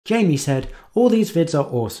Jamie said, all these vids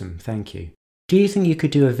are awesome, thank you. Do you think you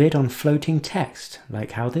could do a vid on floating text,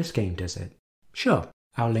 like how this game does it? Sure,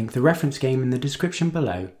 I'll link the reference game in the description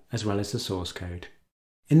below, as well as the source code.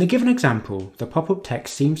 In the given example, the pop-up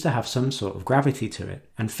text seems to have some sort of gravity to it,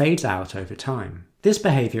 and fades out over time. This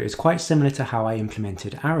behaviour is quite similar to how I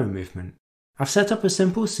implemented arrow movement. I've set up a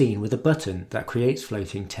simple scene with a button that creates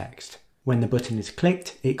floating text. When the button is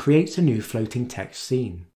clicked, it creates a new floating text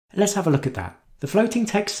scene. Let's have a look at that. The floating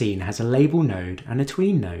text scene has a label node and a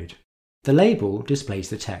tween node. The label displays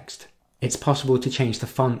the text. It's possible to change the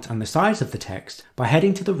font and the size of the text by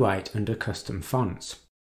heading to the right under Custom Fonts.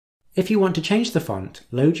 If you want to change the font,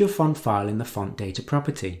 load your font file in the font data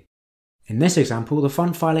property. In this example, the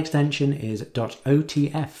font file extension is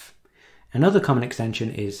 .otf. Another common extension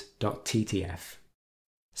is .ttf.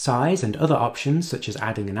 Size and other options such as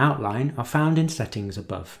adding an outline are found in settings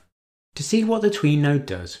above. To see what the tween node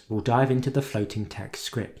does, we'll dive into the floating text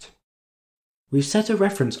script. We've set a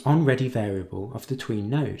reference onReady variable of the tween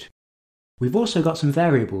node. We've also got some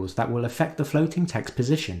variables that will affect the floating text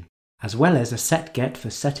position, as well as a setGet for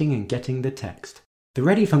setting and getting the text. The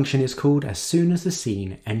ready function is called as soon as the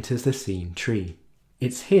scene enters the scene tree.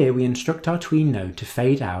 It's here we instruct our tween node to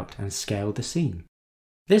fade out and scale the scene.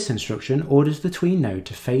 This instruction orders the tween node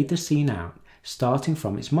to fade the scene out, starting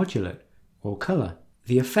from its modulate, or colour.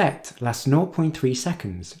 The effect lasts 0.3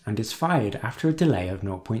 seconds and is fired after a delay of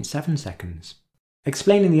 0.7 seconds.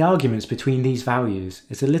 Explaining the arguments between these values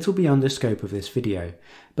is a little beyond the scope of this video,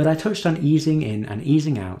 but I touched on easing in and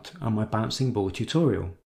easing out on my bouncing ball tutorial.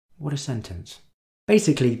 What a sentence.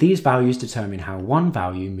 Basically, these values determine how one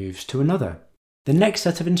value moves to another. The next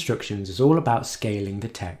set of instructions is all about scaling the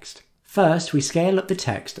text. First, we scale up the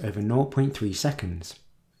text over 0.3 seconds.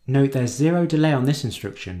 Note there's zero delay on this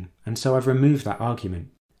instruction, and so I've removed that argument.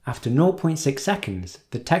 After 0.6 seconds,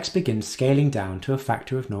 the text begins scaling down to a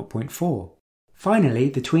factor of 0.4. Finally,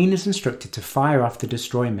 the tween is instructed to fire off the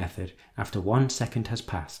destroy method after 1 second has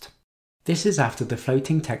passed. This is after the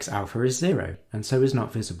floating text alpha is 0, and so is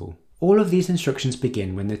not visible. All of these instructions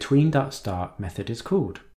begin when the tween.start method is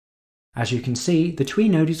called. As you can see, the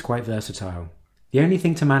tween node is quite versatile. The only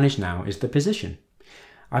thing to manage now is the position.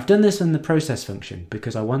 I've done this in the process function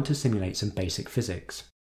because I want to simulate some basic physics.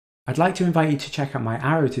 I'd like to invite you to check out my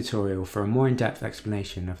arrow tutorial for a more in-depth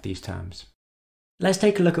explanation of these terms. Let's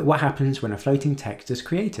take a look at what happens when a floating text is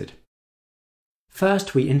created.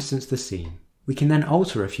 First, we instance the scene. We can then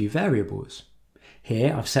alter a few variables.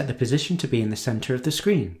 Here, I've set the position to be in the center of the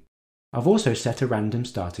screen. I've also set a random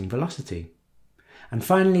starting velocity. And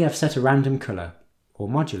finally, I've set a random color, or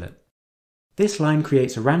modulate. This line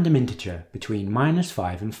creates a random integer between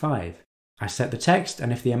 -5 and 5. I set the text,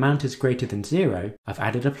 and if the amount is greater than 0, I've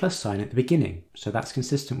added a plus sign at the beginning, so that's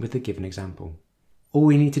consistent with the given example. All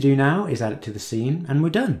we need to do now is add it to the scene and we're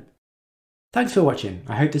done. Thanks for watching,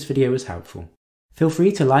 I hope this video was helpful. Feel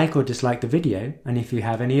free to like or dislike the video, and if you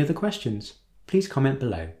have any other questions, please comment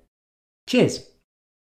below. Cheers!